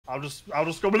I'll just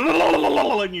go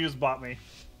and you just bot me.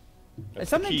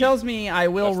 Something tells me I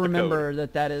will remember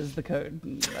that is the code.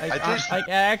 I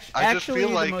just feel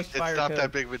like it's not code.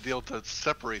 that big of a deal to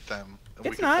separate them. And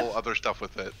It's we can not. pull other stuff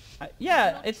with it.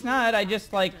 Yeah, it's not. I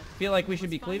just like feel like we should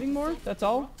be cleaving more. That's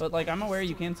all. But like I'm aware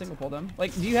you can single pull them.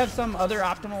 Like, do you have some other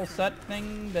optimal set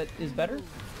thing that is better?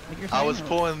 Like you're saying, I was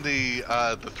pulling the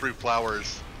 3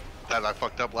 flowers that I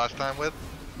fucked up last time with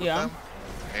them,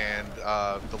 and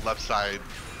the left side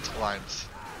slimes.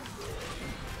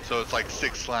 So it's like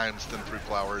 6 slimes, then 3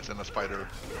 flowers, and a spider.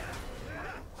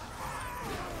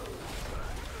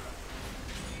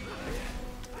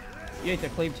 You ate the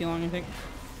cleave too long, I think?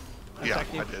 Yeah, I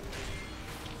did.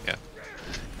 Yeah.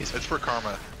 It's for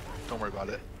karma. Don't worry about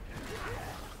it.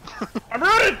 I'm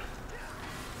rooted!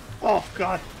 Oh,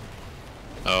 God.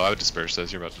 Oh, I would disperse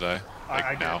those. You're about to die. Like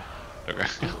I now. Okay.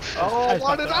 Oh,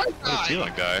 why did I die? Why did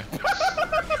T-Long die?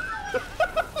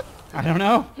 I don't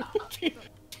know.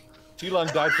 T-Long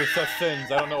died for such sins.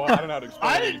 I don't know how to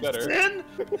explain it any better. Sin?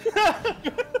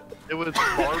 It was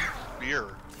barbed spear.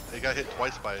 They got hit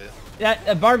twice by it. Yeah,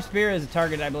 a barbed spear is a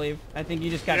target, I believe. I think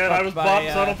you just got fucked I was by.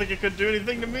 bopped, so I don't think it could do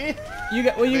anything to me. You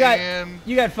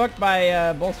got fucked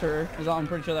by Bolsterer. Is all I'm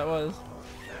pretty sure that was.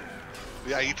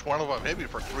 Yeah, each one of them maybe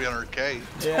for 300k.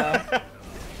 Yeah.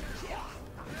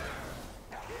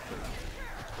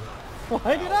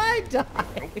 Why did I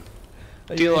die?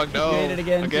 T-Long, no. You did it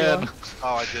again. Again.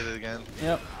 Oh, I did it again.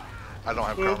 Yep. I don't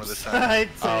have karma this time.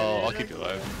 Oh, I'll keep you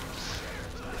alive.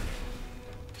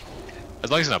 As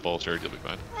long as it's not bolstered, you'll be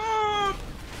fine.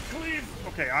 Please.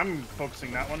 Okay, I'm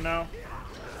focusing that one now.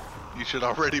 You should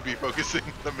already be focusing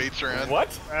the matron.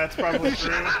 What? That's probably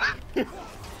true.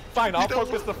 Fine, I'll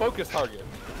focus the focus target.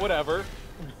 Whatever.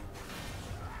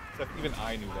 Except even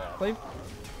I knew that. Cleave?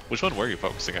 Which one were you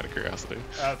focusing out of curiosity?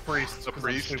 Priest. The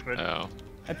priest? Stupid. Oh.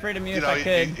 I'd trade him You if know, I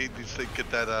could. he needs to get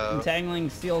that, Entangling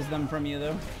steals them from you,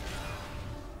 though.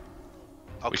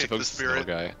 I'll We should kick the focus the middle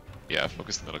spirit. guy. Yeah,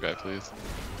 focus the middle guy, please.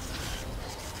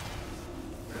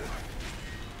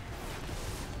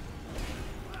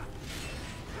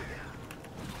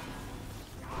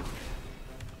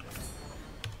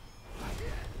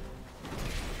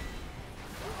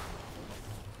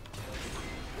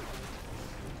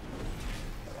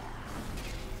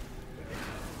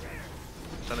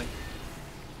 Stunning.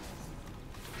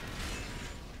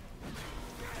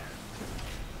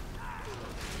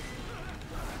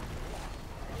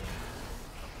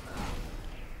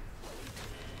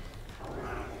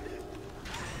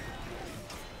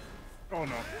 Oh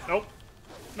no. Nope.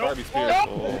 Nope. Barbie spear.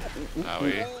 Oh,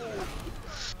 owie.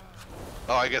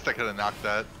 Oh, I guess I could have knocked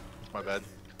that. My bad.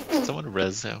 Someone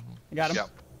res him. I got him. Yep.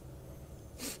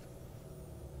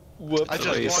 Whoops, I just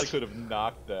I watched- could have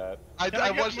knocked that. I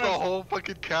get watched the my- whole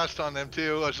fucking cast on them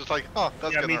too. I was just like, oh,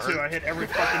 that's Yeah, gonna me too. I hurt. hit every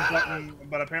fucking button,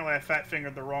 but apparently I fat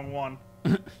fingered the wrong one.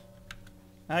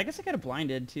 I guess I got a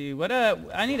blinded too. What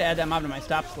I need to add that mob to my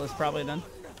stops list probably then.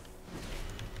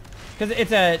 Cause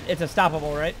it's a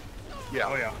stoppable, right? Yeah.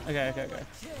 Oh yeah. Okay.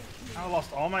 I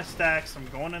lost all my stacks. I'm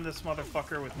going in this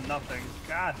motherfucker with nothing.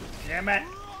 God damn it.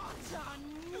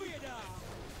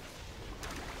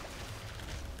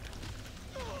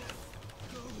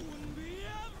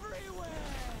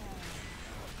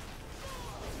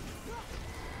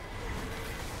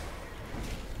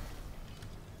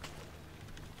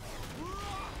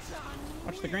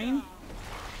 Watch the green.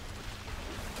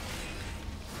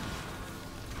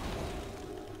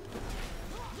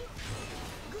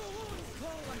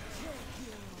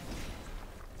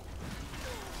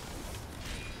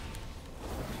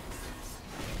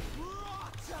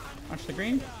 Watch the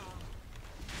green.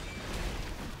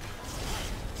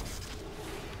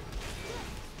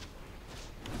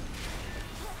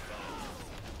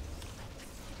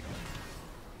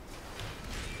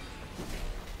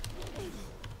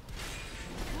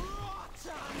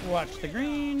 Watch the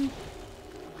green.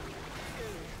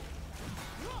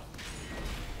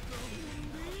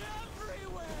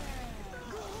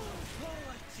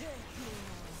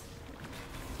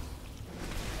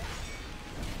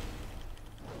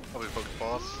 Probably focus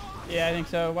boss. Yeah, I think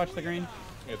so. Watch the green.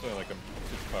 Yeah, it's only like a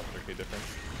 500k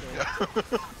difference. Yeah.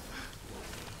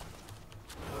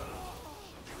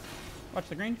 Watch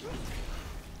the green.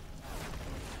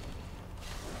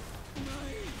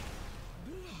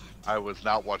 I was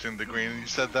not watching the green. You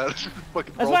said that.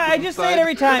 Fucking That's rolled why to I the just say side. it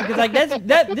every time, because like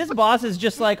this boss is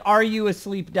just like, are you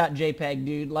asleep.jpg,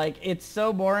 dude? Like, it's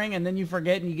so boring, and then you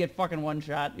forget and you get fucking one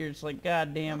shot. You're just like,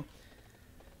 god damn.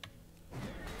 Let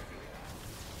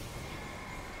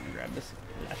me grab this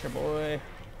Lasher boy.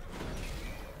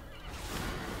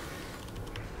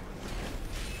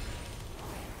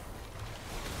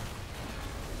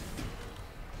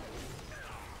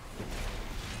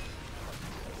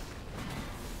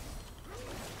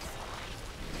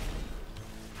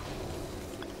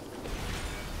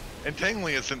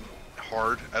 Entangling isn't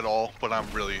hard at all, but I'm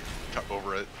really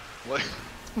over it. Like,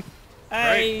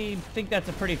 I think that's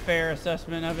a pretty fair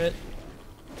assessment of it.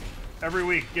 Every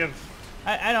week, give.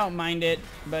 I don't mind it,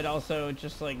 but also it's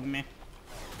just like meh.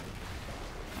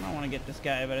 I don't want to get this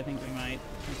guy, but I think we might.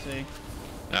 Let's see.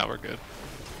 Now we're good.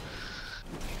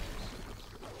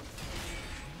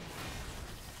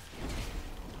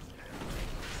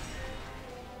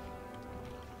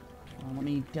 Let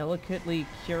me delicately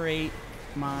curate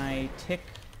my tick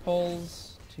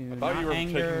pulls to not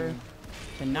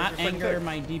anger,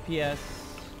 my DPS.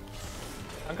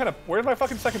 I'm kind of. Where's my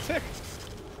fucking second tick?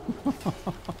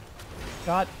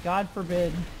 God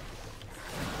forbid.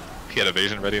 He had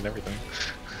evasion ready and everything.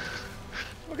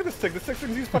 Look at this tick. This tick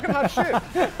thinks he's fucking hot shit.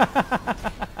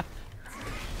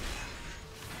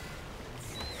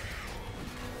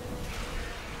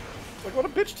 Like, what a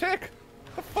bitch tick.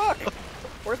 What the fuck?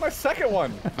 Where's my second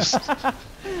one?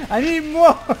 I need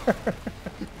more.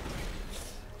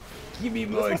 Give me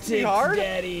more ticks,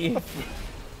 Daddy.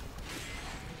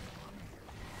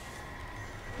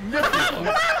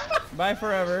 Bye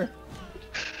forever.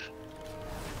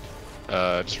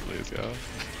 Just release, yeah.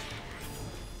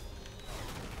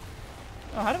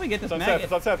 Oh, how do we get this maggot?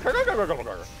 Sunset.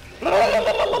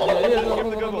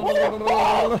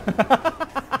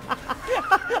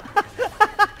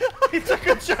 He took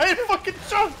a giant fucking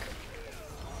chunk!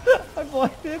 I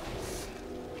blinded.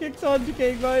 Kicks on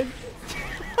decaying mine.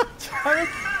 I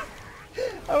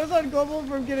was on global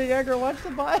from getting aggro. Watch the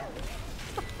buy.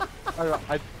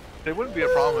 It wouldn't be a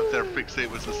problem if their fixate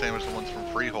was the same as the ones from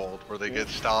Freehold, where they get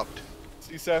stopped.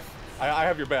 See, Seth, I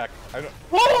have your back. I don't.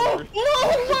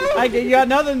 You got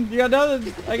nothing. You got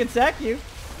nothing. I can sack you.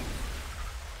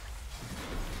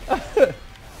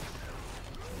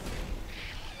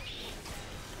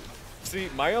 See,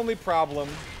 my only problem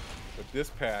with this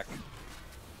pack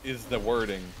is the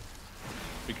wording,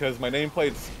 because my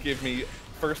nameplates give me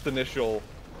first initial,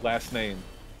 last name.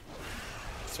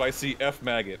 So I see F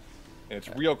maggot, and it's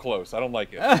real close. I don't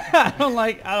like it. I don't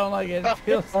like it. It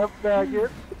feels F maggot.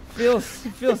 feels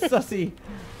sussy.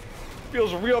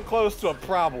 Feels real close to a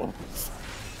problem. It's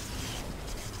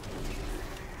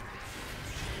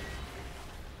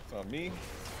on me.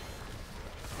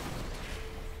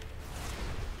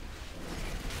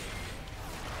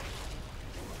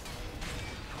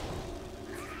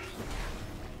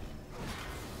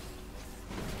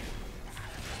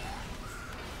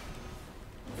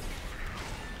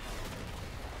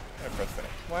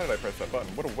 Why did I press that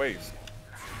button? What a waste.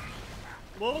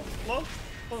 Low.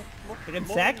 I can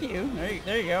sack you.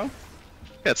 There you go.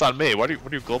 Yeah, it's on me. What are you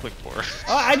globing for?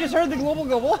 Oh, I just heard the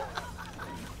global.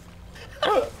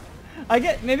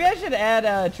 Maybe I should add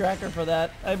a tracker for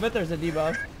that. I bet there's a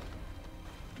debuff.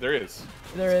 There is.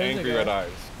 There it's is. Angry red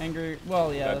eyes. Angry.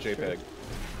 Well, yeah. Not That's JPEG. True.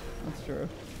 That's true.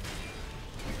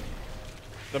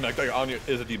 The Magnetic on you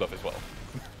is a debuff as well.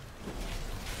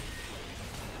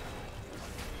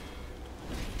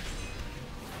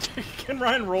 Can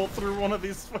Ryan roll through one of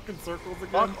these fucking circles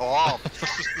again? Fuck off!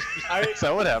 Is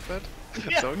that what happened?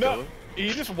 Yeah, So no, cool.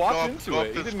 he just walked into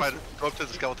it. Go up to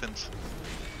the skeletons.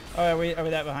 Oh, are we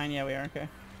that behind? Yeah, we are. Okay.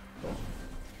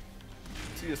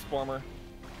 See a Spormer.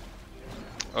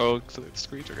 Oh, it's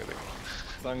Screech or anything.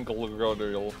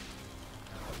 Sunglorodil.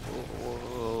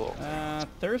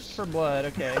 Thirst for blood.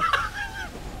 Okay.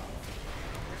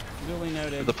 Duly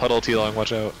noted. The puddle T-long,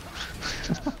 watch out.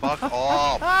 Fuck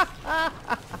off!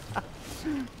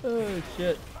 Oh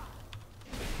shit.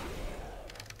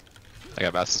 I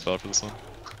got massive spell for this one.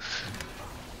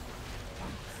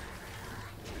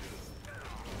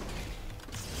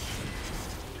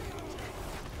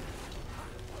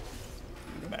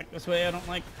 Go back this way. I don't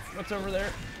like what's over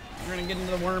there. We're gonna get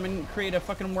into the worm and create a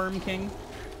fucking worm king.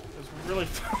 It's really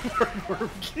fun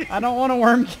worm king. I don't want a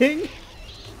worm king.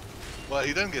 Well,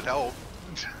 he doesn't get help.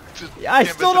 Just I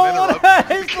can't still miss an don't want.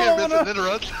 interrupt. I You still can't don't miss want an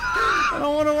interrupt. I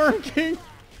don't want a worm king.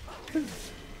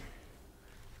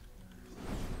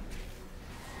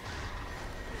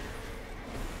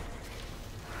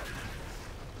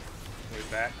 Way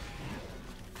back.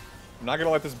 I'm not gonna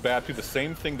let this bat do the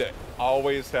same thing that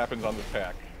always happens on this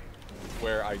pack,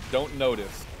 where I don't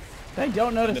notice. I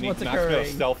don't notice And then what's he knocks me out of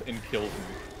occurring. stealth and kills me.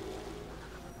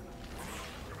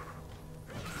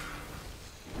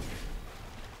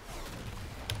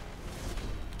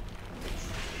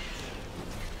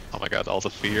 Oh my god, all the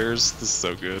fears. This is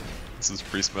so good. This is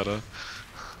priest meta.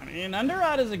 I mean,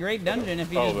 Underrot is a great dungeon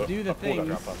if you just do the things.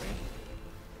 Drop on me.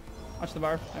 Watch the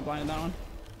bar. I blinded that one.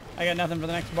 I got nothing for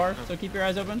the next bar, so keep your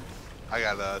eyes open. I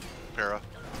got para.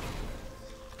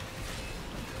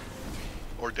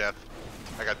 Or death.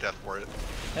 I got death for it.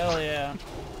 Hell yeah.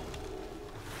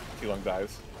 T-Lung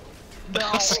dies.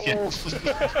 That's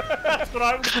what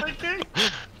I was thinking.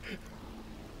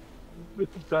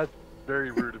 That's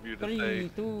very rude of you to 3, say.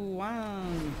 2,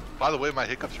 1. By the way, my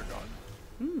hiccups are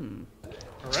gone.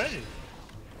 Alright.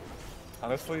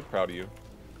 Honestly, proud of you.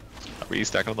 Are we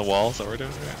stacking on the wall? Is that what we're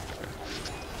doing?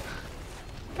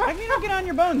 How can you not get on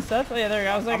your bones, Seth? Oh, yeah, there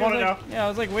you go. I'm on it now. Yeah, I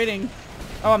was like waiting.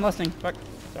 Oh, I'm listening. Fuck.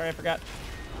 Sorry, I forgot.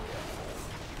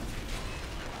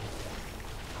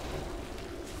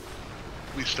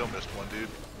 We still missed one, dude.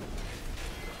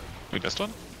 We missed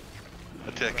one?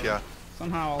 A tick, yeah.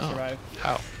 Somehow I'll Oh. survive.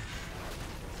 How?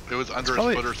 It was under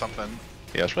probably- a foot or something.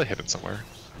 Yeah, it's probably hidden somewhere.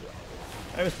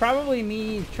 It was probably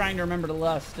me trying to remember to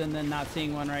lust and then not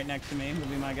seeing one right next to me, would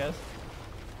be my guess.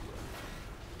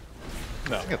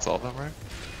 No. I think it's all of them, right?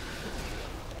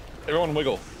 Everyone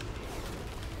wiggle.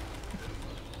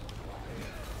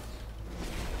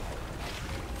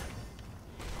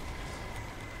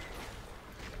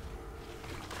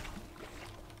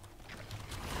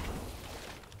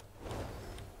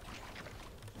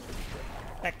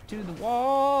 Back to the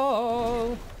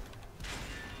wall.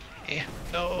 Yeah.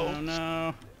 Oh No.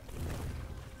 no.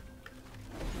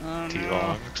 Oh Too no.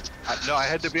 long. No, I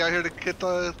had to be out here to get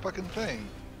the fucking thing.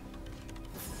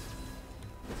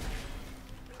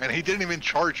 And he didn't even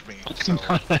charge me. So.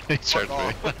 He charged me.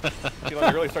 off.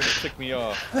 T-Lung really starting to tick me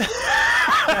off.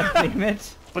 God damn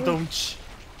it. Ba-dum-tsh.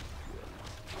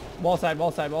 Wall side,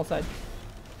 wall side, wall side.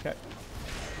 Okay.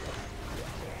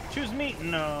 Choose me.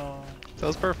 No. That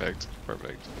was perfect.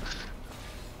 Perfect.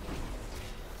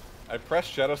 I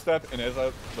pressed Shadow Step, and as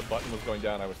the button was going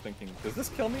down, I was thinking, does this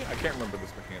kill me? I can't remember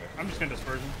this mechanic. I'm just gonna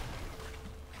dispersion.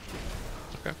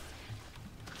 Okay.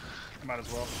 I might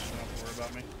as well. You don't have to worry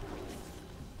about me.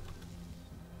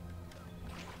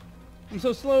 I'm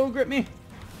so slow, grip me.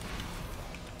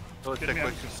 So Get tick me, I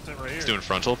quick. can sit right He's here. doing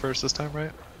frontal first this time,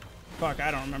 right? Fuck,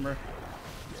 I don't remember.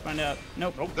 Let's find out.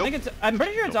 Nope. Nope. I think it's. I'm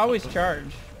pretty sure it's always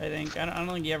charge. I think. I don't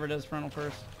think he ever does frontal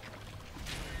first.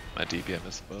 My DPM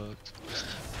is bugged.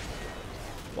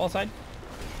 Wall side.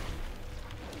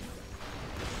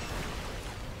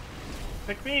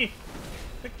 Pick me.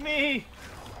 Pick me.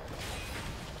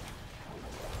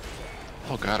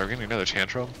 Oh god, are we getting another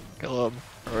tantrum? Kill him.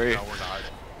 Hurry. No, we're not.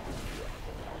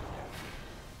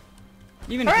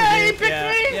 Even if Hey, you do, pick yeah.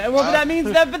 me! Yeah, well, but that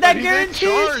means that. But that But he didn't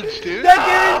guarantees. charge, dude.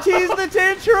 That guarantees the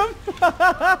tantrum.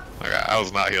 Okay, I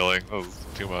was not healing. That was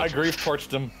too I much. grief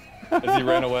torched him as he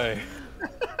ran away.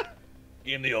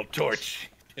 In the old torch.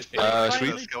 Should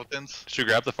The we skeletons. should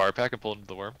we grab the fire pack and pull into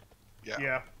the worm?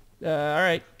 Yeah. All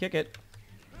right, kick it.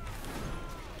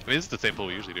 I mean, this is the same pull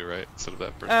we usually do, right? Instead of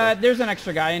that first play. There's an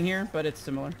extra guy in here, but it's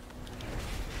similar.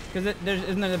 Because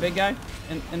isn't there the big guy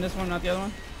in this one, not the other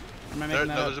one? Or am I making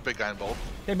that No, up? there's a big guy in both.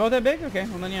 They both that big? Okay,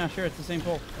 well then yeah, sure, it's the same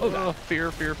pull. Oh god. Oh,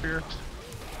 fear, fear, fear.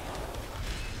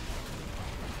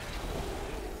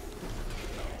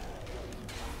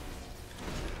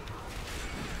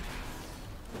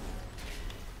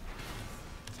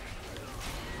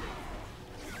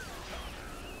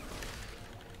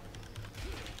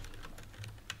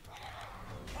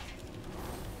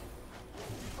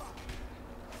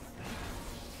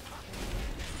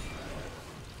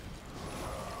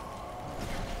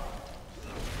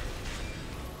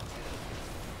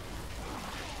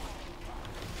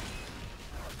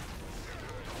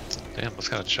 Damn, that's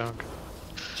kind of chunk.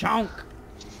 Chonk.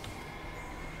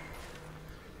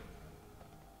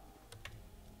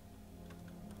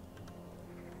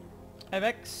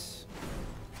 FX.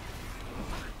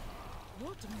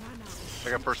 What manner? I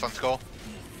got first on skull.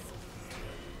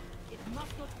 It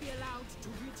must not be allowed to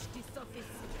reach the surface.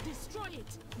 Destroy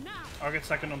it now. I'll get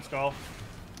second on skull.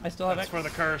 I still have That's X. for the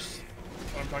curse.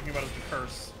 What I'm talking about is the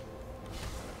curse.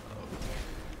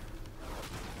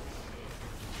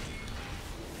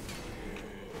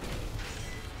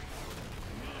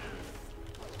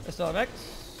 I still have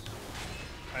X.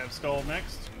 I have skull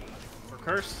next. For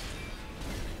curse.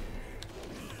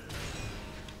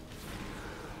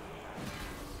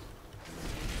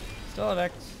 Still have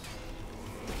X.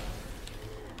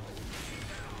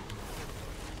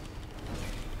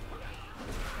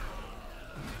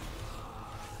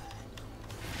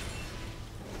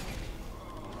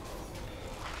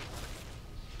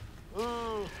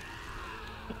 Ooh.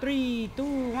 3, 2,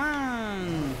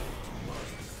 1.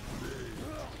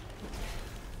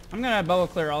 I'm gonna bubble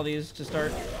clear all these to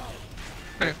start.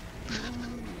 Okay.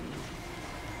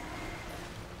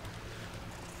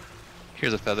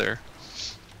 Here's a feather.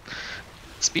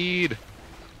 Speed.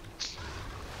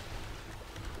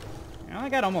 I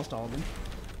got almost all of them.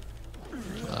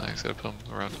 I just gotta put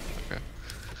them around. Okay.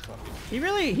 He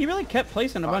really kept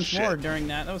placing a Oh, bunch shit. more during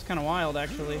that. That was kind of wild,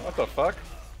 actually. What the fuck?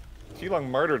 Qilong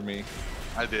murdered me.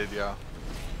 I did, yeah.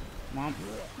 Womp.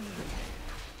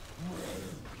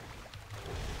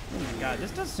 Oh my god, this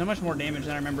does so much more damage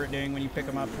than I remember it doing when you pick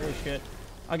them up. Holy shit.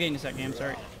 I'll get in a sec, game,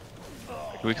 sorry.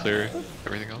 Can we clear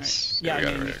everything else? Yeah, we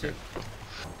got I it mean, right.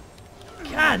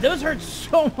 Okay. God, those hurt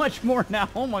so much more now.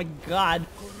 Oh my god.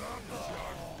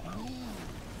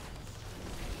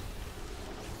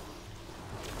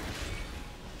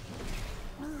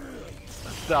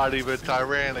 It's not even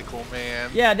tyrannical,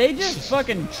 man. Yeah, they just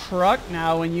fucking truck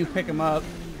now when you pick them up.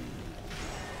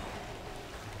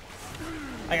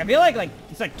 Like, I feel like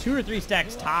it's like 2 or 3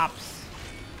 stacks tops.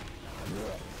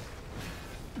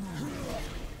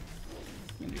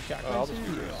 You can do shotguns. I'll just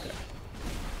do this. Okay.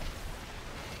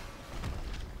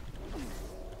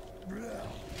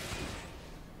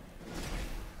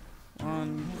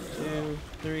 1, 2,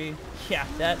 3. Yeah,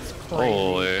 that's crazy.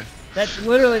 Holy.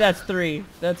 That's 3.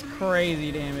 That's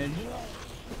crazy damage.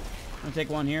 I'm gonna take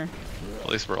 1 here. At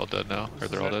least we're all dead now. Or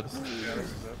they're all dead. Yeah, this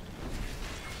is it.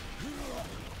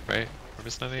 Right? We're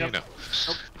missing any? Yep. No.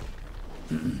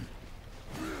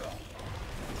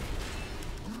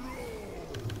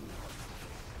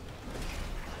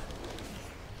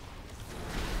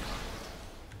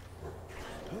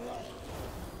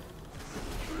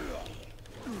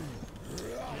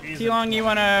 T-Long, you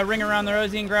wanna ring around the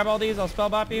rosy and grab all these? I'll spell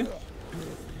bop you.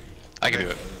 I can do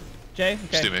it. Jay?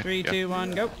 Just Okay, do me. 3, Yeah. 2,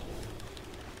 1, go.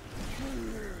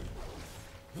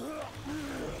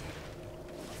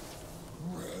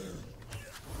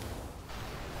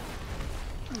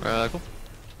 Cool.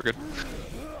 We're good.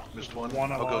 Missed one.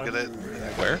 One I'll go alive. get it.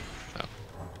 Where? Oh.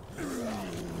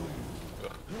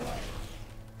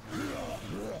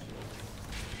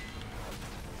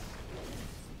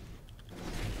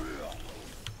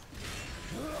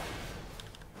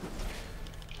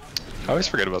 I always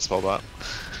forget about Spellbot.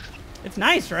 It's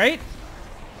nice, right?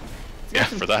 Yeah,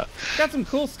 for that. It's got some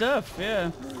cool stuff,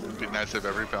 yeah. It'd be nice if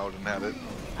every paladin had it.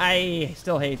 I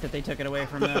still hate that they took it away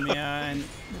from them, yeah, and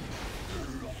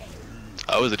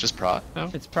Oh, is it just Prot now?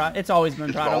 it's always been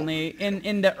It's Prot all- only.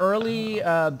 In the early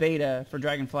beta for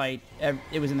Dragonflight,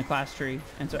 it was in the class tree,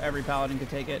 and so every paladin could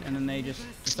take it, and then they just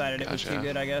decided it was too Gotcha.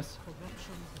 good, I guess.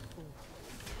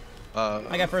 Uh,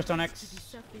 I got first on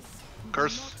X.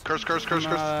 curse.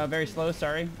 I'm very slow,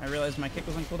 sorry. I realized my kick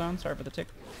was on cooldown. Sorry for the tick.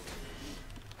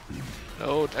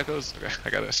 No, echoes. Okay, I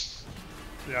got it.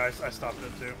 Yeah, I stopped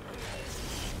it too.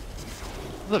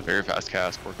 That's a very fast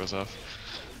cast before it goes off.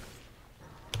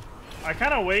 I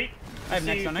kind of wait I have to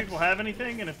next see if on next. people have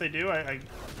anything, and if they do, I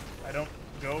don't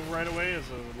go right away as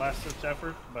a last-ditch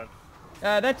effort, but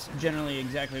That's generally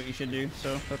exactly what you should do,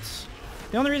 so that's...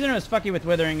 The only reason it was fucky with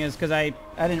Withering is because I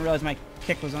didn't realize my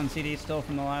kick was on CD still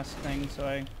from the last thing, so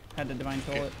I had to Divine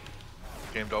Toll it.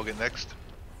 Game dog get next.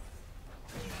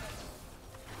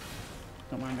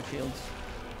 Don't mind my shields.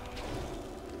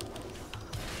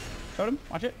 Totem,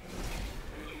 watch it.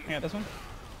 I got this one.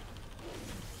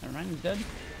 Never mind, he's dead.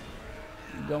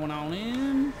 Going on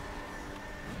in.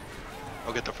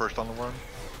 I'll get the first on the run.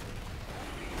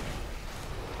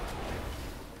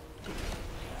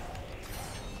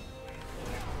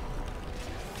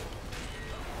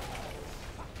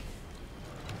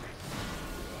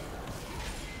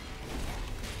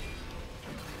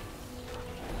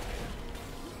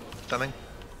 Stunning.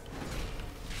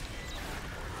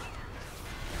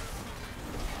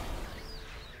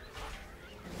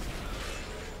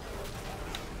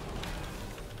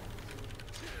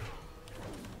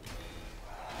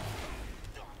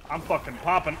 I'm fucking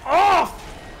popping off!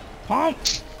 Pump!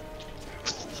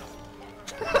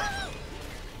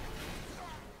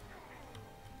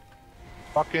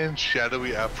 Fucking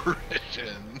shadowy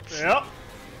apparitions. Yep.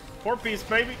 4-piece,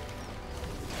 baby.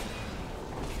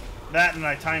 That, and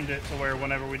I timed it to where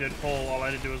whenever we did pull, all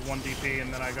I had to do was 1 DP,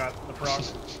 and then I got the proc.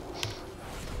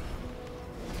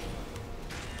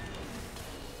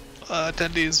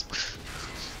 Attendees.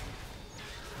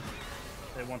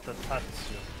 They want the touch.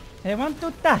 They want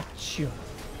to touch you.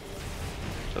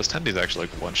 Those tendies actually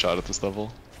like one shot at this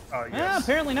level. Oh, Yeah, yes.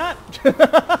 apparently not.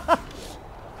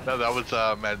 No, that was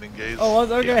Maddening Gaze. Oh,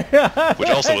 was okay. Which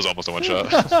also was almost a one shot.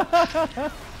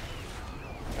 I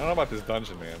don't know about this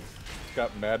dungeon, man. It's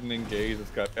got Maddening Gaze,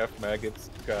 it's got F maggots,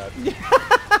 it's got...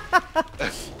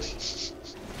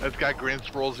 It's got green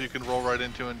scrolls you can roll right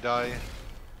into and die.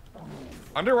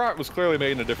 Underrot was clearly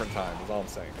made in a different time, is all I'm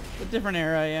saying. A different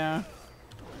era, yeah.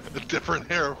 A different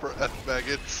hair for F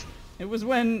maggots. It was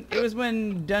when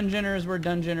dungeoners were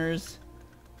dungeoners.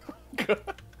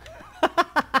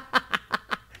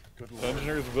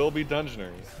 Dungeoners will be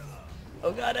dungeoners.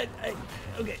 Oh god,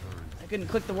 okay. I couldn't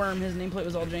click the worm. His nameplate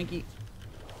was all janky.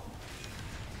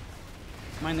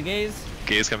 Mind the gaze.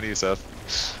 Gaze coming to you, Seth.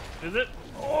 Is it?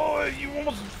 Oh, you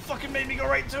almost fucking made me go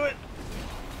right to it.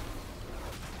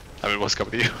 I mean, what's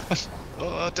coming to you?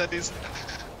 Oh, attendees.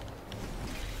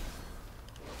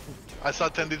 I saw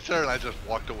Tendy's there and I just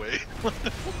walked away.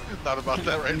 Not about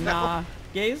that right now. Nah.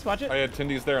 Gaze, watch it. I had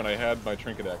Tindy's there and I had my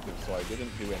trinket active, so I didn't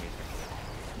do anything.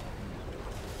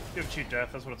 Give cheat death,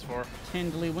 that's what it's for.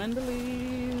 Tindly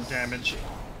windlies. Damage.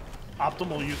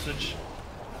 Optimal usage.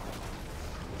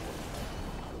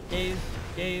 Gaze,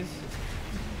 gaze.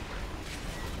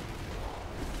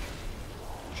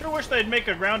 Sure wish they'd make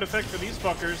a ground effect for these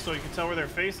fuckers so you can tell where they're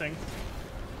facing.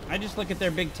 I just look at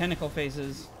their big tentacle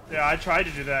faces. Yeah, I tried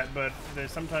to do that, but they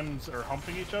sometimes are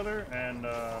humping each other, and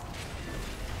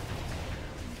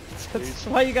That's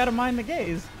why you gotta mind the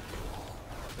gaze.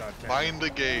 God damn it. Mind the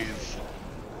gaze.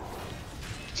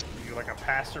 You're like a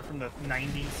pastor from the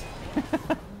 90s.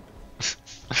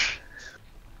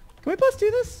 Can we plus do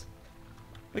this?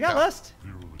 We got Yeah. lust.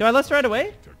 Do I lust right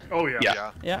away? Oh yeah.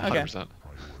 Yeah. Yeah, okay. 100%.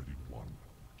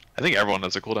 I think everyone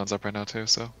has their cooldowns up right now too,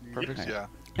 so perfect. Yeah.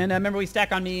 And remember, we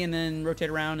stack on me and then rotate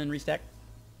around and restack.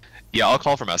 Yeah, I'll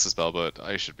call for Master Spell, but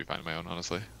I should be fine on my own,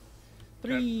 honestly.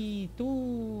 3, 2,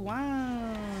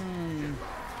 1.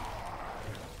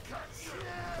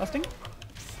 Lusting.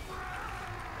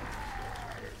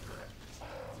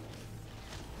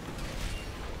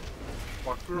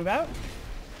 Walk through. Move out.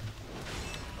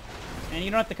 And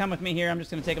you don't have to come with me here. I'm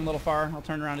just going to take him a little far. I'll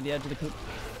turn around to the edge of the coop.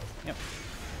 Yep.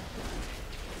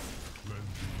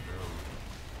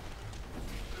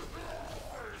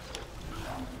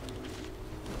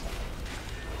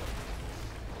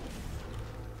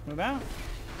 Move out.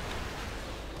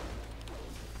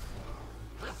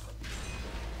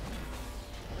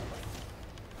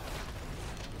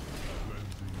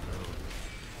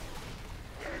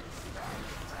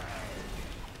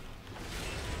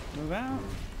 Move out.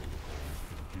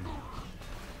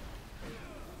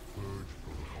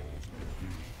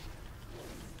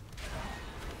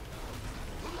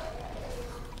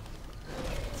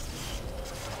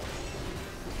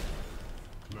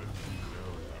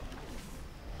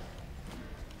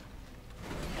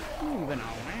 Moving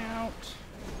on out.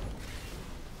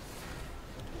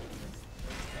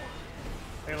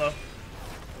 Halo.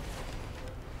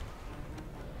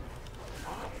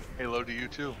 Halo to you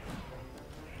too.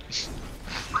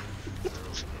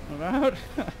 Move out.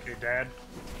 Okay, Dad.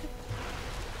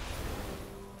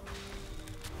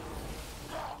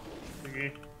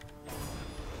 Biggie.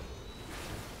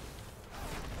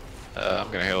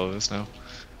 I'm gonna Halo this now.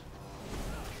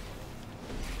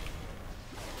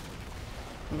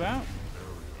 Move out.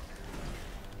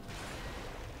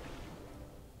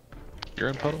 You're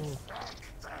in puddle.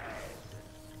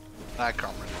 I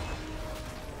can't remember.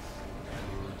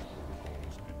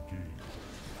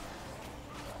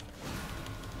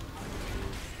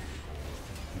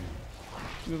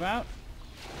 Move out.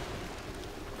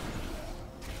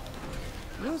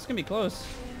 Ooh, this is gonna be close.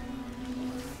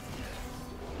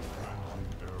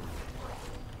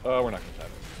 We're not gonna tap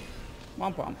it.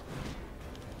 Womp womp.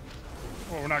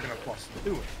 Well, we're not gonna plus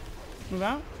do it. Move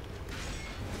out.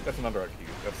 That's an Underrot key.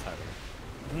 That's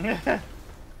timing.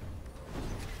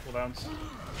 Cooldowns.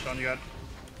 Sean, you got.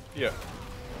 Yeah.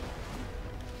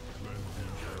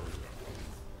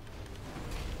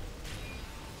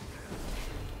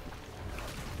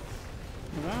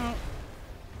 Move out.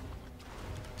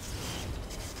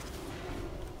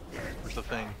 Where's the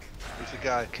thing? Where's the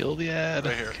guy? Kill the ad.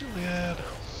 Right here. Kill the ad.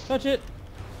 Touch it.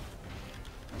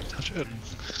 Touch it.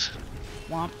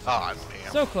 Womp. Ah,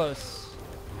 damn. So close.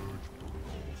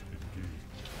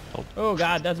 Oh. Oh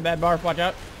god, that's a bad barf. Watch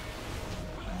out.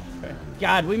 Okay.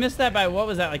 God, we missed that by, what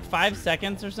was that, like 5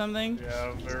 seconds or something?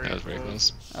 Yeah, very That was very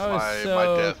close. Oh, My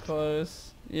so death.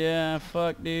 close. Yeah,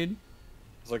 fuck, dude.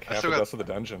 It's like I half still the got- dust of the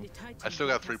dungeon. I still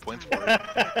got 3 points for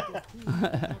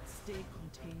it.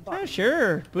 Oh,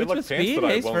 sure. Boots like with pants speed, that I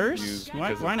haste won't first. use Why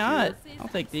because of not? fear. I'll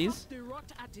take these.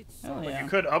 Hell But yeah. you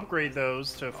could upgrade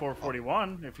those to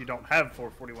 441 if you don't have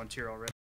 441 tier already.